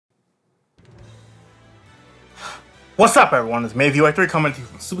What's up, everyone? It's Mayview3 coming to you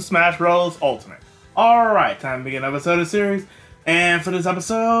from Super Smash Bros. Ultimate. Alright, time to begin an episode of the series. And for this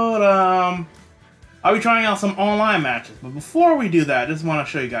episode, I'll be trying out some online matches. But before we do that, I just want to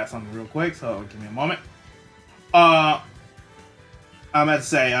show you guys something real quick, so give me a moment. I meant to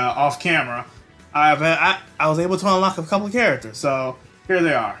say, off camera, I was able to unlock a couple of characters, so here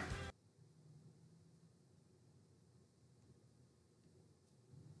they are.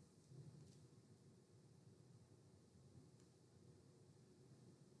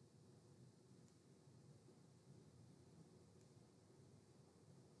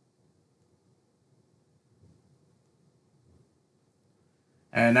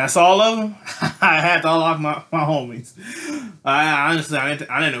 And that's all of them. I had to unlock my homies. I honestly, I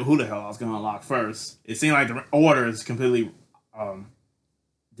didn't know who the hell I was going to unlock first. It seemed like the order is completely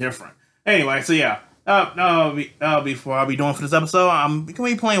different. Anyway, so yeah. That'll be what I'll be doing for this episode. I'm going to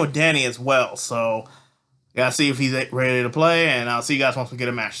be playing with Danny as well. So, gotta see if he's ready to play. And I'll see you guys once we get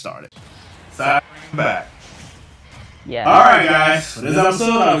a match started. So, I'm back. Yeah. Alright, guys. For this episode,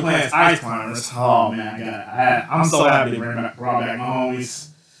 I'll be playing as Ice Climbers. Oh, man. I'm so happy to brought back my homies.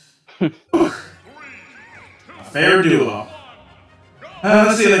 My favorite duo.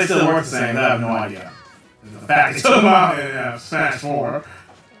 Let's see if they still work the same. I have no idea. The fact they took them out in Smash 4.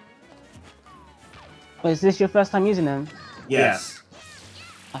 Wait, is this your first time using them? Yes.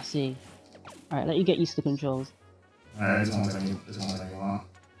 I see. Alright, let you get used to the controls. Alright, this won't take me long.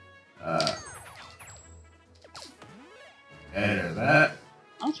 Okay, there's that.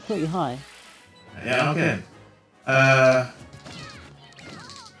 Aren't you pretty high? Yeah, okay.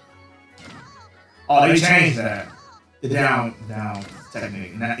 Oh, they changed that. The down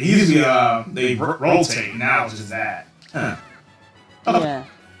technique. Now, usually, they rotate. Now it's just that. Huh. Oh. Yeah.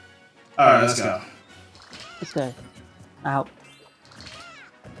 Alright, let's go. Let's go. Out.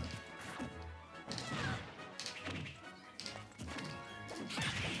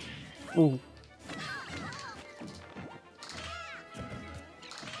 Ooh.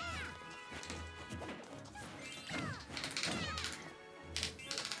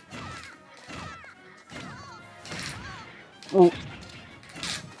 Ooh.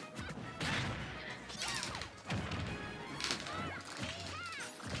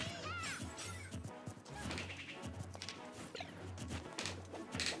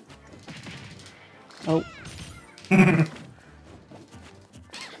 Oh.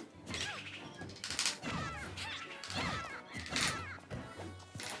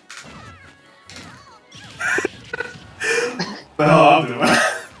 The hell I'm doing.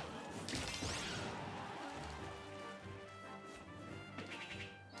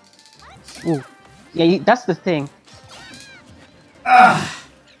 Ooh. Yeah, that's the thing.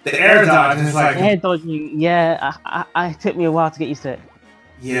 The air dodge is like... Air dodging, yeah, it took me a while to get used to it.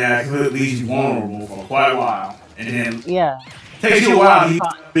 Yeah, it leaves you vulnerable for quite a while. And then... Yeah. Takes you a while to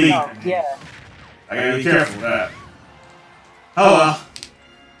beat. Oh, yeah. I gotta be careful with that. Oh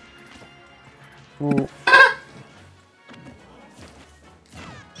well. Ooh.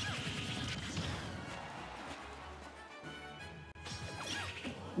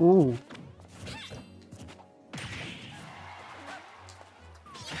 Ooh.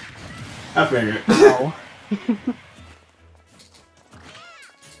 I figured. Oh.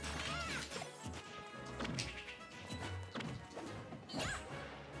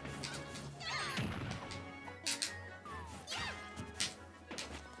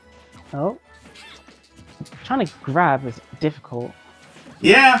 Oh. Trying to grab is difficult.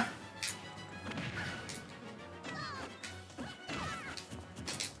 Yeah.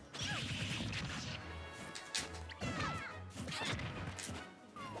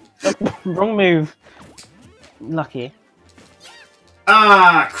 Wrong move. Lucky.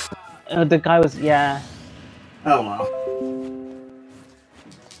 Ah. The guy was, yeah. Oh well.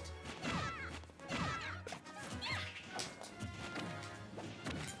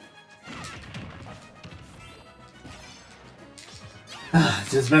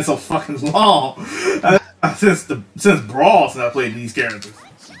 It's just been so fucking long since Brawl since I played these characters.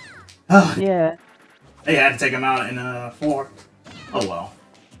 Yeah. They had to take them out in 4. Oh well.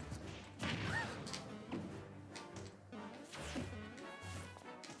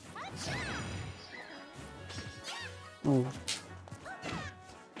 Ooh.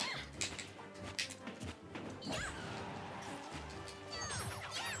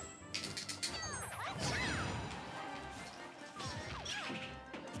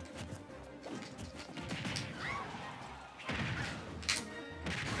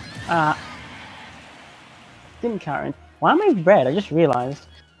 Didn't count. Why am I red? I just realized.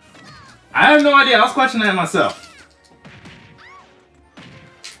 I have no idea. I was questioning that myself.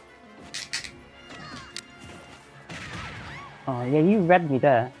 Oh yeah, you read me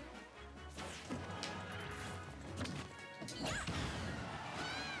there.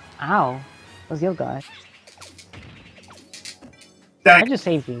 Ow. Where's the other guy? Dang. I just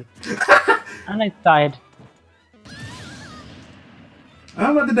saved you. And I died.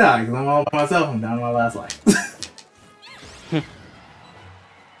 I'm about to die because I'm all by myself. I'm down to my last life.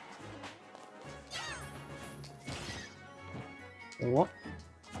 What?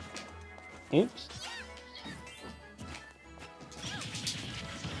 Oops.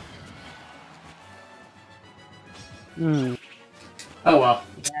 Hmm. Oh well.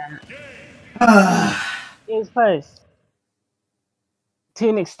 Yeah. It was close. To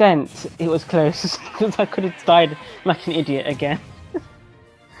an extent, it was close because I could have died like an idiot again.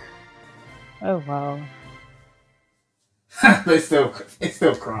 Oh wow. they still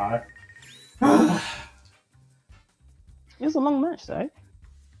cry. It was a long match though.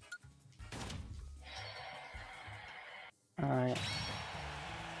 Alright.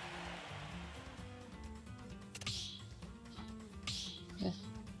 Let's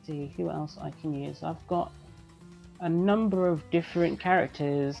see who else I can use. I've got a number of different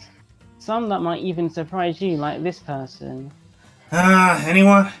characters. Some that might even surprise you, like this person.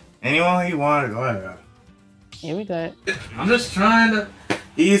 Anyone you want to go ahead. Here we go. I'm just trying to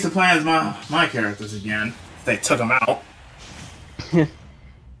get used to playing as my characters again. They took them out.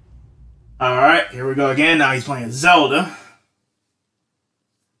 Alright, here we go again. Now he's playing Zelda.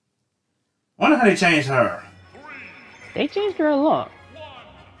 Wonder how they changed her. They changed her a lot.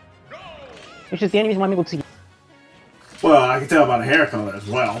 Which is the only reason why I'm able to. Well, I can tell by the hair color as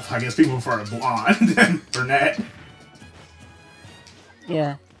well. I guess people prefer blonde than brunette.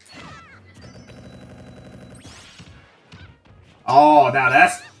 Yeah. Oh, now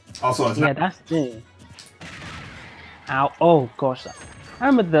that's also Yeah, that's new. Ow. Oh gosh. I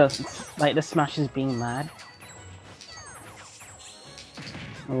remember the smashes being mad.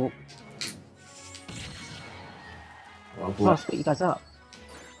 Oh. I'll split you guys up.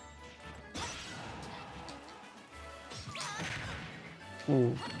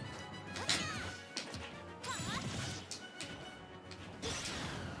 Ooh.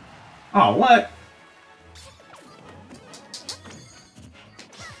 Oh, what?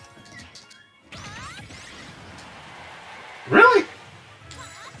 Really?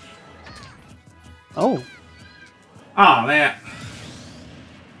 Oh. Oh, man.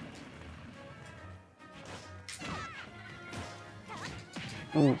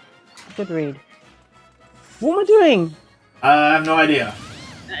 Ooh. Good read. What am I doing? I have no idea.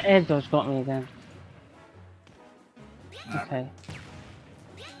 Air dodge got me again. Okay.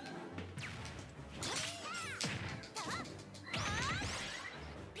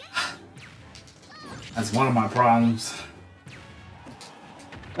 That's one of my problems.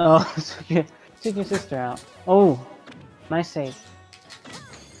 Oh, took your sister out. Oh, nice save.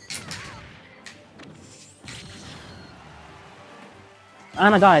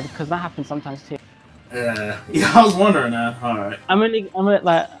 And I died because that happens sometimes too. Yeah, I was wondering that. All right.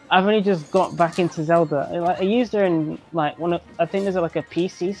 I've only just got back into Zelda. Like, I used her in like I think there's like a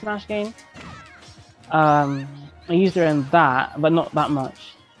PC Smash game. I used her in that, but not that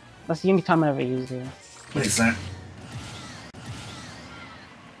much. That's the only time I ever used her. Makes sense.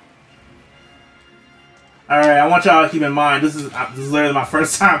 All right, I want y'all to keep in mind this is literally my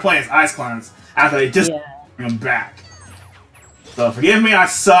first time playing as Ice Climbers after they just bring them back. So forgive me, I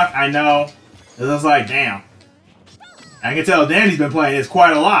suck. I know. It was like, damn. I can tell Danny's been playing this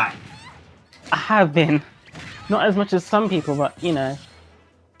quite a lot. I have been. Not as much as some people, but you know.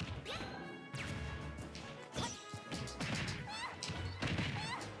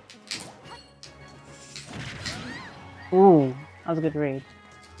 Ooh, that was a good read.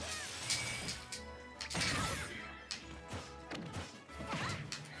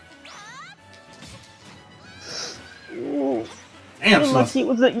 Ooh. Damn, lucky it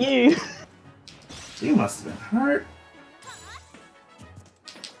was at you. She must have been hurt.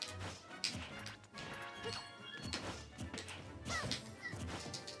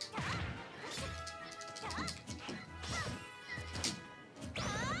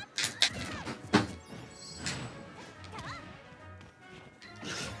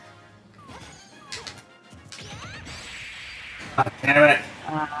 God damn it.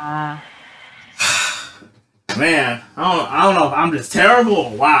 Man, I don't know if I'm just terrible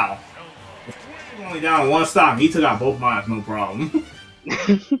or wow. He's only down one stock. He took out both mines, no problem.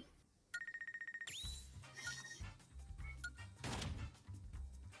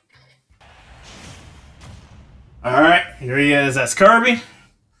 Alright, here he is. That's Kirby.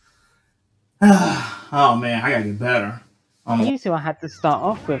 Oh man, I gotta get better. These two I had to start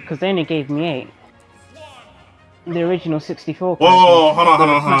off with because they only gave me 8. the original 64 Whoa, characters. hold on, hold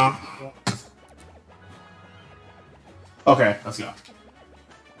The on, hold Smash on. 64. Okay, let's go.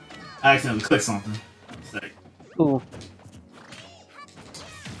 I accidentally clicked something. Mistake. Ooh.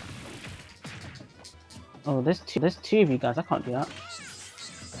 Oh, there's two of you guys. I can't do that.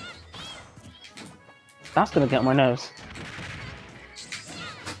 That's gonna get on my nose.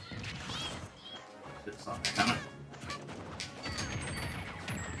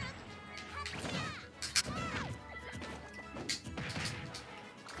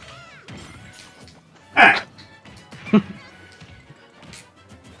 Hey!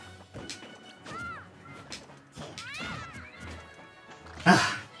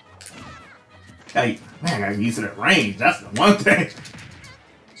 Hey, man, I gotta use it at range. That's the one thing.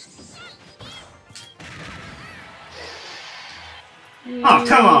 Oh,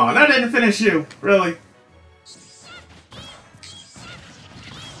 come on. That didn't finish you. Really?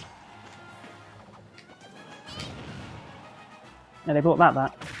 Yeah, they brought that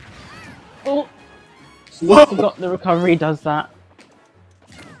back. Oh! Whoa! I forgot the recovery does that.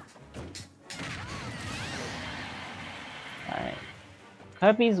 Alright.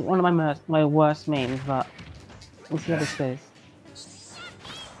 Kirby's one of my worst mains, but we'll see how this goes.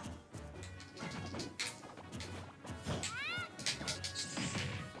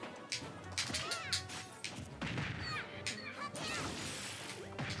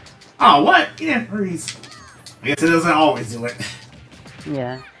 Oh, what? Yeah, freeze. I guess it doesn't always do it.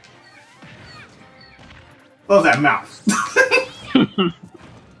 Yeah. Close that mouth.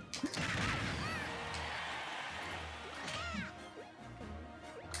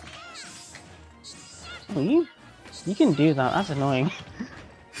 Oh, you can do that. That's annoying.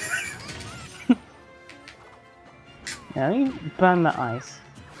 Yeah, you burn the ice.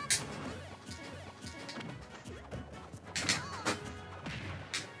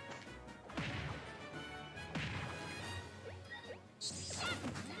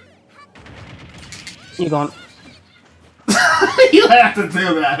 You gone? You have to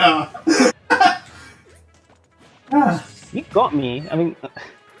do that, huh? You got me. I mean,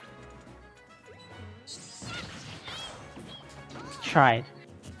 tried.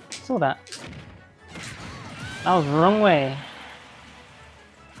 Saw that. That was the wrong way.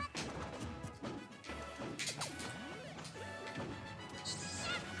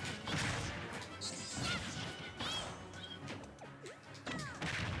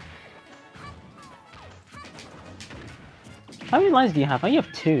 How many lives do you have? Oh, you have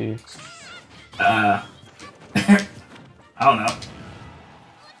 2. I don't know.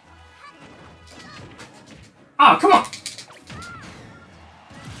 Oh, come on!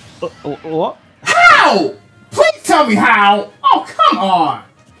 What? How? Please tell me how! Oh, come on!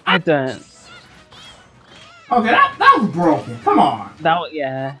 I don't. Okay, that was broken. Come on.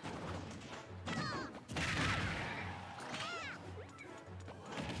 Yeah.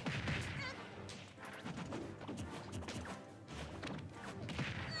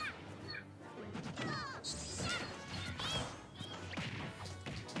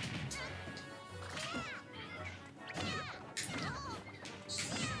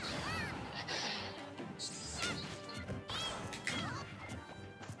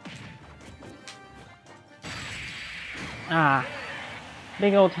 Ah.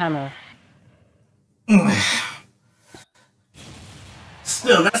 Big old hammer.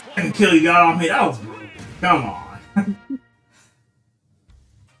 Still, that second kill you got off me, that was brutal. Come on.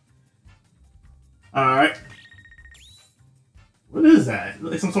 Alright. What is that?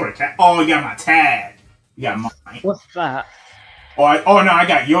 Like some sort of cat. Oh, you got my tag. You got mine. What's that? Oh no, I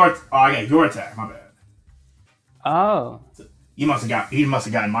got your tag, my bad. Oh. You must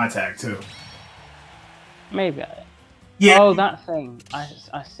have gotten my tag too. Maybe. Yeah. Oh, that thing. I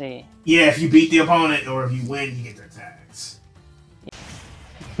see. Yeah, if you beat the opponent or if you win, you get their tags.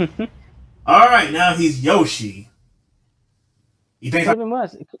 Alright, now he's Yoshi. You think Could have been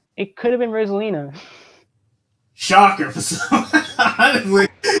worse. It could have been Rosalina. Shocker for some honestly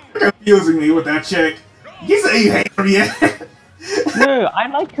confusing me with that chick. You say you hate her yet? No, I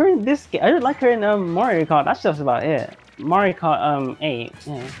like her in this game. I don't like her in Mario Kart. That's just about it. Mario Kart 8.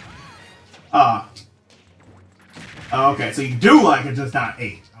 Yeah. Okay, so you do like her, just not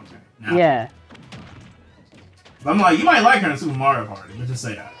 8. Okay. Now, Yeah. I'm like, you might like her in Super Mario Party. Let's just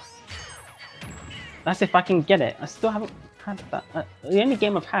say that. That's if I can get it. I still haven't had that. The only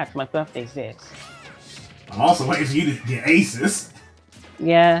game I've had for my birthday is this. I'm also waiting for you to get aces.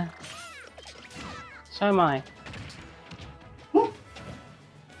 Yeah. So am I. Woo.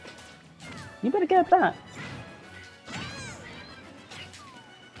 You better get that.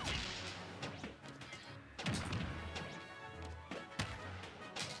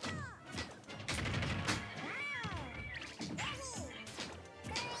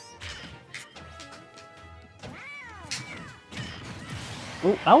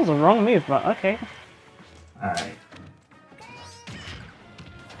 Ooh, that was a wrong move, but okay. Alright.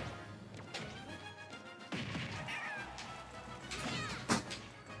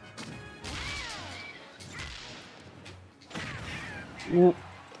 Ooh.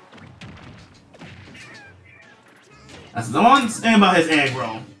 That's the one thing about his egg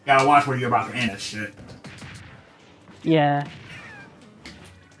roll. Gotta watch where you're about to end this shit. Yeah.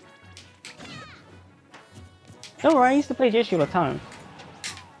 Don't worry, I used to play Yoshi all the time.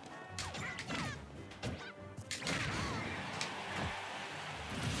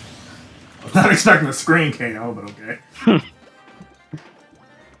 I was not expecting a screen KO, but okay.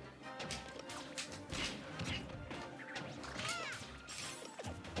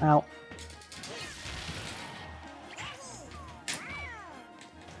 Ow.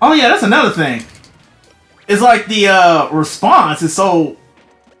 Oh yeah, that's another thing. It's like the response is so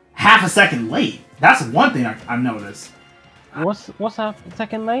half a second late. That's one thing I noticed. What's half a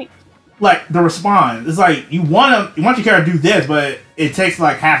second late? Like the response, it's like you want your character to do this, but it takes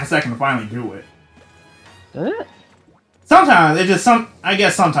like half a second to finally do it. Does it? Sometimes it just I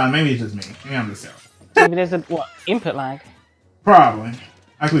guess sometimes maybe it's just me. Maybe I'm just Maybe there's a what input lag. Probably.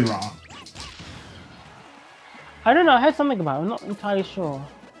 I could be wrong. I don't know. I heard something about it. I'm not entirely sure.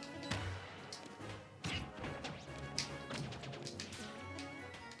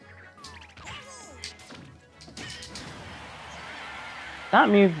 That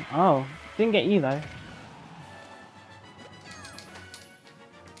move, oh, didn't get you though.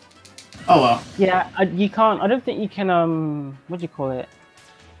 Oh well. Yeah, you can't. I don't think you can. What do you call it?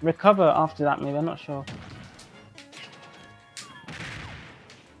 Recover after that move. I'm not sure.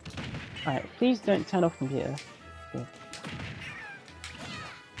 Alright, please don't turn off computer. Good.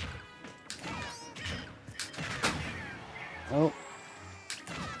 Oh.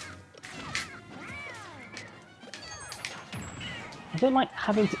 I don't like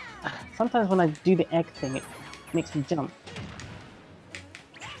having to... Sometimes when I do the egg thing, it makes me jump.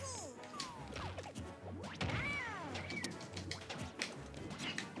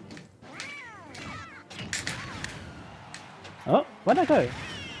 Oh, where'd I go?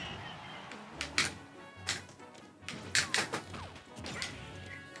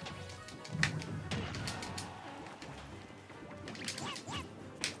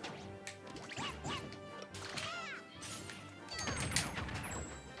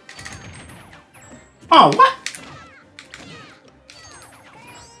 Oh, what?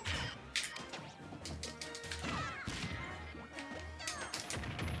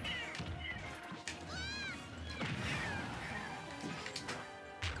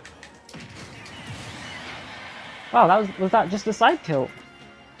 Wow, was that just a side tilt?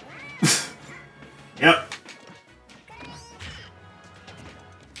 Yep.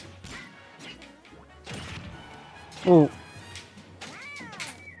 Ooh.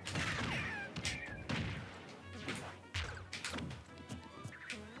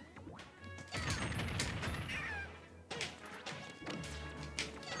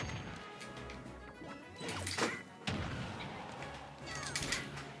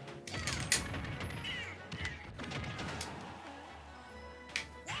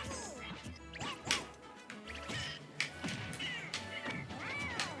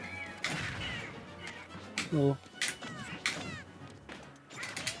 Ooh.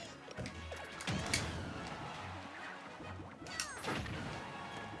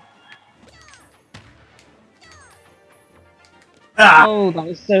 Ah. Oh, that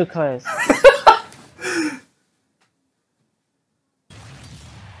was so close.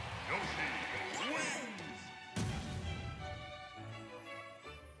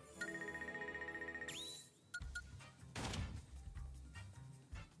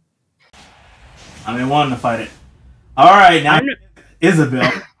 I'm in one to fight it. Alright, now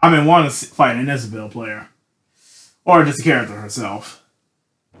Isabelle. I'm in one to fight an Isabelle player. Or just a character herself.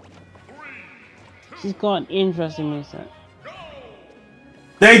 She's got an interesting moveset.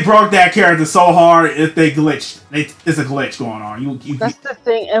 They broke that character so hard if they glitched. It's a glitch going on. That's the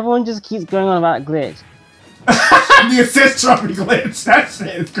thing, everyone just keeps going on about glitch. The assist trophy glitch. That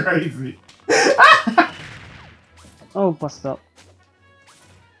shit is crazy. Oh, bust up.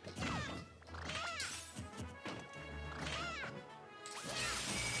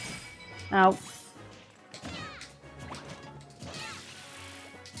 Ow.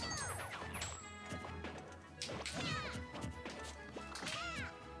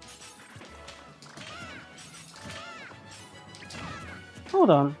 Hold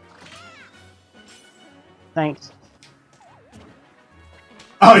on. Thanks.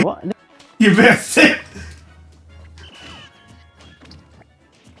 Oh, What? you missed it.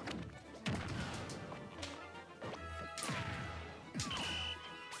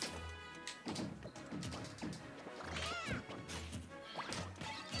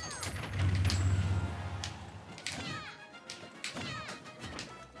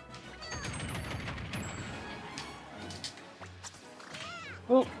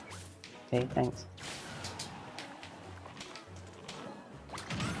 Oh. Okay, thanks.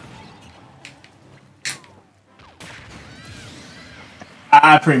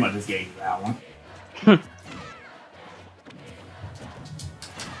 I pretty much just gave you that one.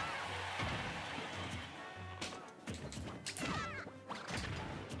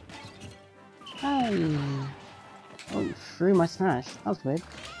 Hey. Oh, threw my smash. That was weird.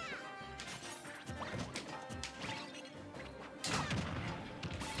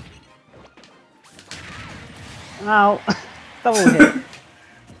 Ow. Double hit.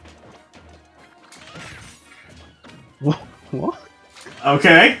 What?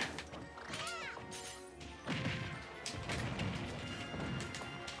 Okay.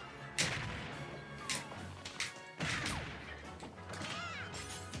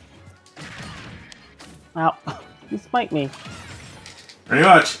 Ow. You spiked me. Pretty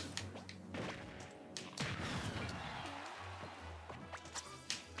much.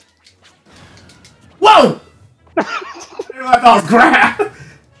 Whoa! I thought I was grab.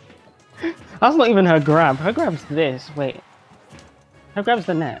 That's not even her grab. Her grab's this. Wait. Her grab's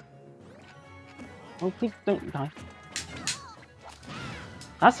the net. Oh, please don't die.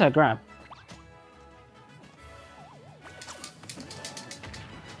 That's her grab.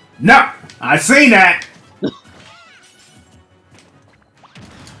 No! I seen that!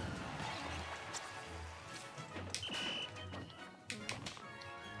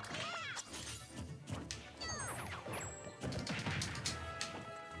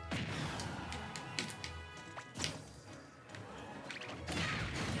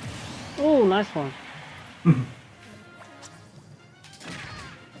 Oh, nice one.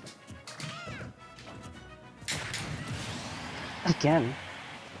 Again.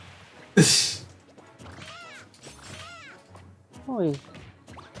 Oi.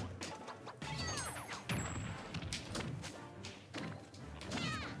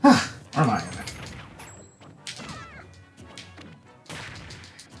 Where am I?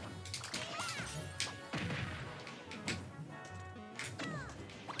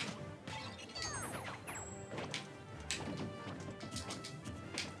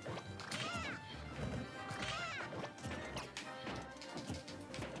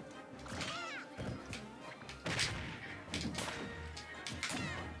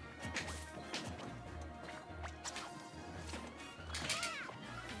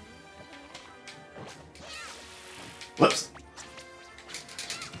 Whoops.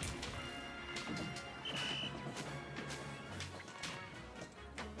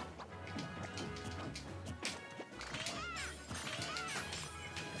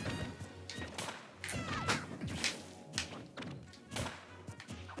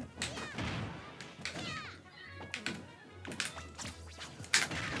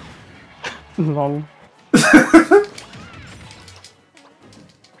 Lol.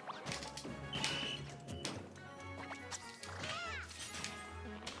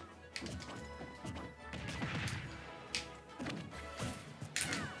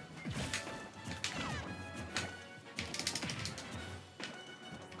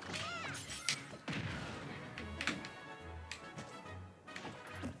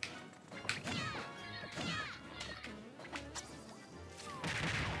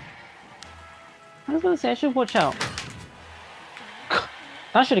 I was gonna say I should watch out.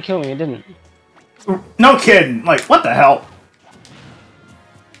 That should have killed me, it didn't. No kidding. Like, what the hell?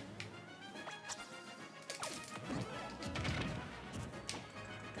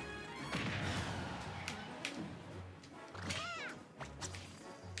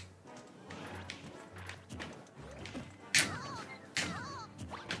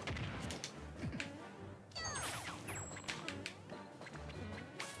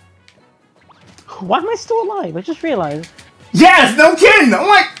 Why am I still alive? I just realized. Yes, no kidding. I'm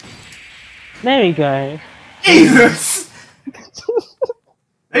like, There we go. Jesus.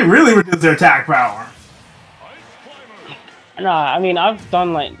 They really reduced their attack power. No, I mean, I've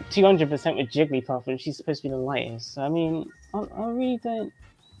done like 200% with Jigglypuff and she's supposed to be the lightest. So, I mean, I really don't...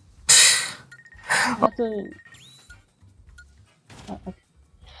 I have to...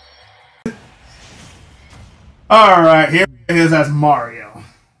 Alright, here it is as Mario.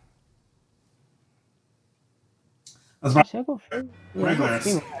 That's my Should I go through?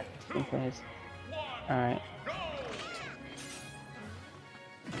 regulars. Alright.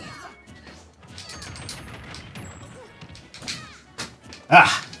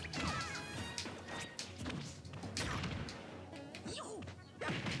 Ah.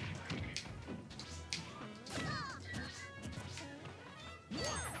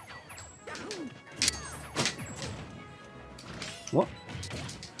 What?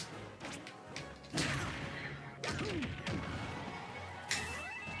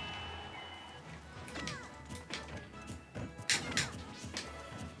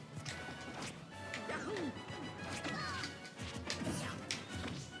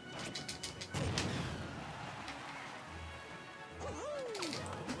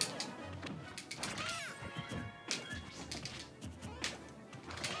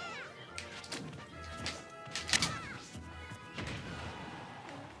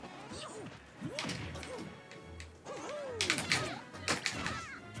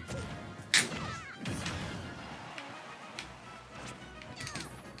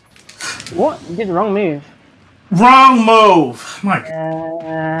 What? You did the wrong move. Wrong move. My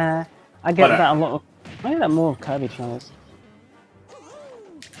God. I get that a lot. I get that more of Kirby, to be honest.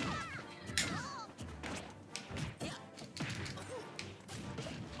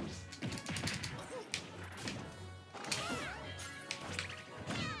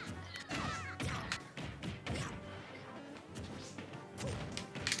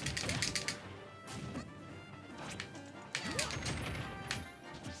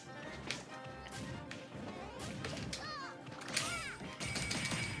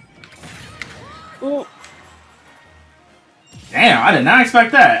 Ooh. Damn, I did not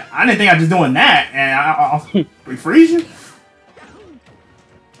expect that. I didn't think I was doing that, and I'll refreeze you.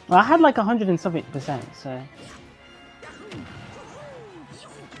 Well, I had like 100 and something %, so.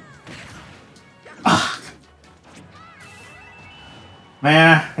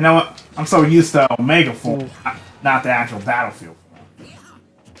 Man, you know what? I'm so used to Omega Form, not the actual Battlefield form.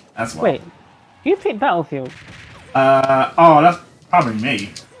 That's why. Wait, you picked Battlefield? Oh, that's probably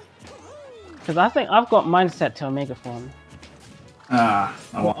me. Because I think I've got mine set to Omega Form. Oh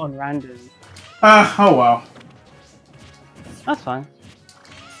well. On random. Oh well. That's fine.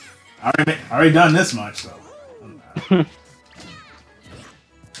 I already done this much, so.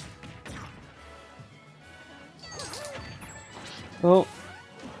 Oh.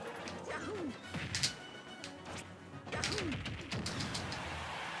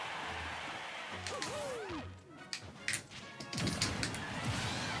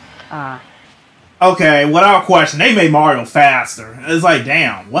 Ah. Okay, without question, they made Mario faster. It's like,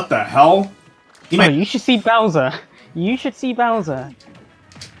 damn, what the hell? You should see Bowser. You should see Bowser.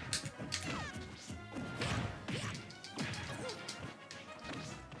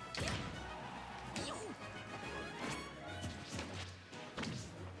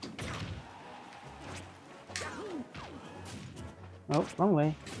 Oh, wrong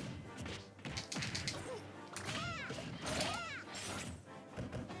way.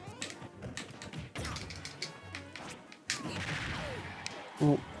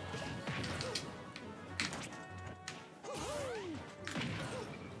 Ooh.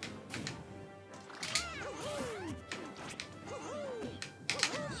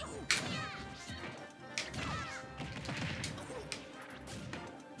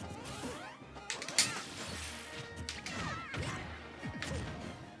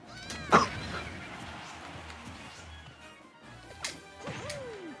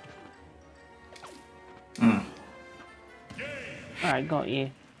 Alright, got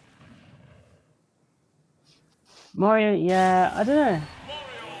you. Mario, yeah, I don't know.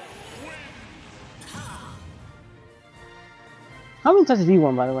 How many times have you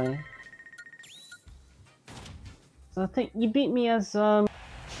won, by the way? So I think you beat me as, Don't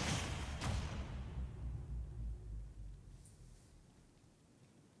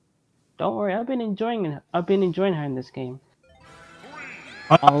worry, I've been enjoying her in this game.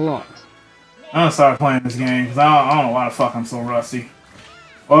 A lot. I'm gonna start playing this game, because I don't know why the fuck I'm so rusty.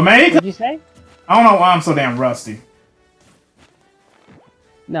 Or maybe... What'd you say? I don't know why I'm so damn rusty.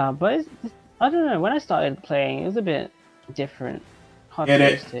 No, but I don't know, when I started playing, it was a bit different. Hard to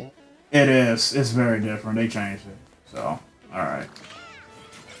It used to. It is. It's very different. They changed it. So, alright.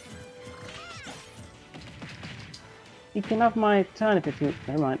 You can have my turn if you...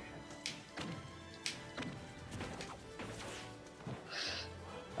 Never mind.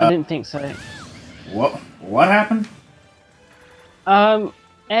 I didn't think so. What happened?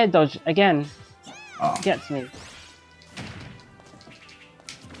 Air dodge, again. Oh. Gets me.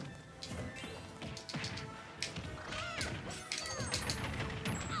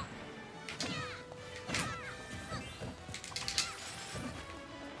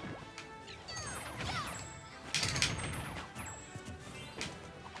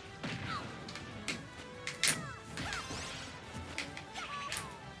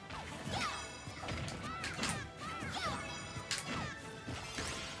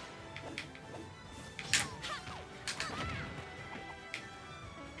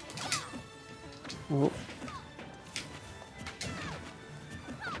 Ooh.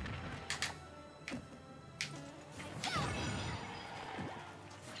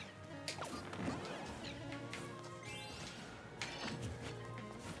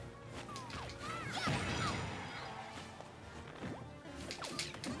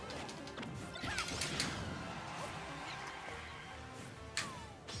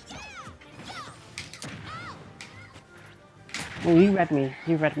 Oh, you read me.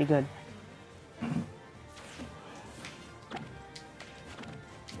 You read me good.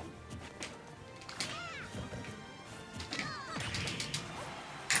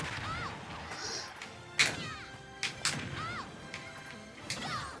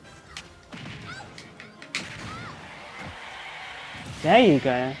 There you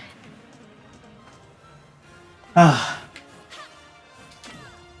go. Ah.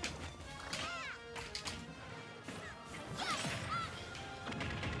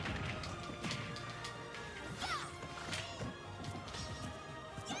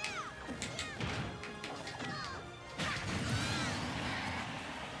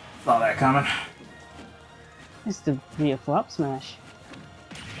 Saw that coming. It's the beautiful up smash.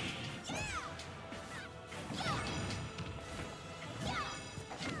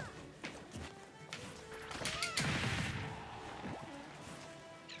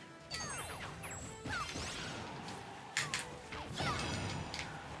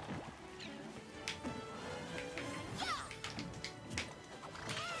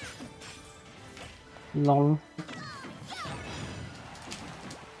 Long.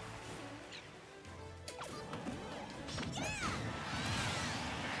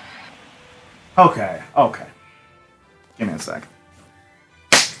 Okay, okay. Give me a sec.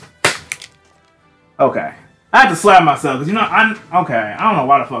 Okay. I had to slap myself because, you know, okay. I don't know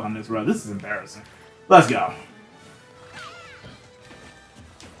why the fuck I'm this rough. This is embarrassing. Let's go.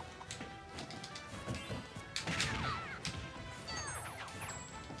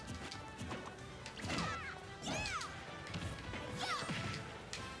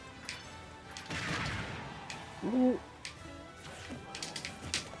 Ooh.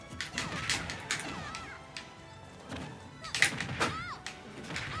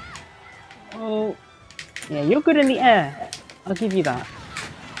 Oh, yeah, you're good in the air. I'll give you that.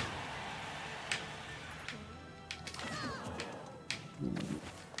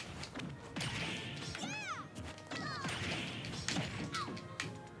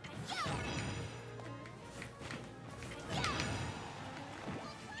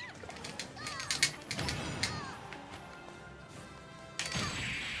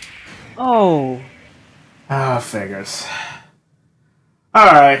 Oh. Ah, figures.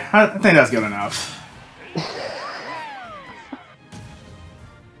 Alright, I think that's good enough.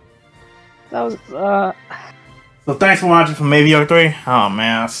 That was, So thanks for watching from Maybe 3. Oh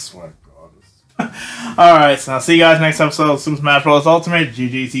man, I swear to God. Alright, so I'll see you guys next episode of Super Smash Bros. Ultimate.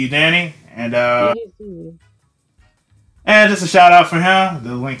 GGs Dani. And just a shout out for him.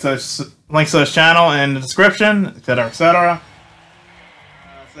 The link to his channel in the description, etc. etc.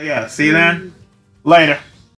 So yeah, see you then. Later.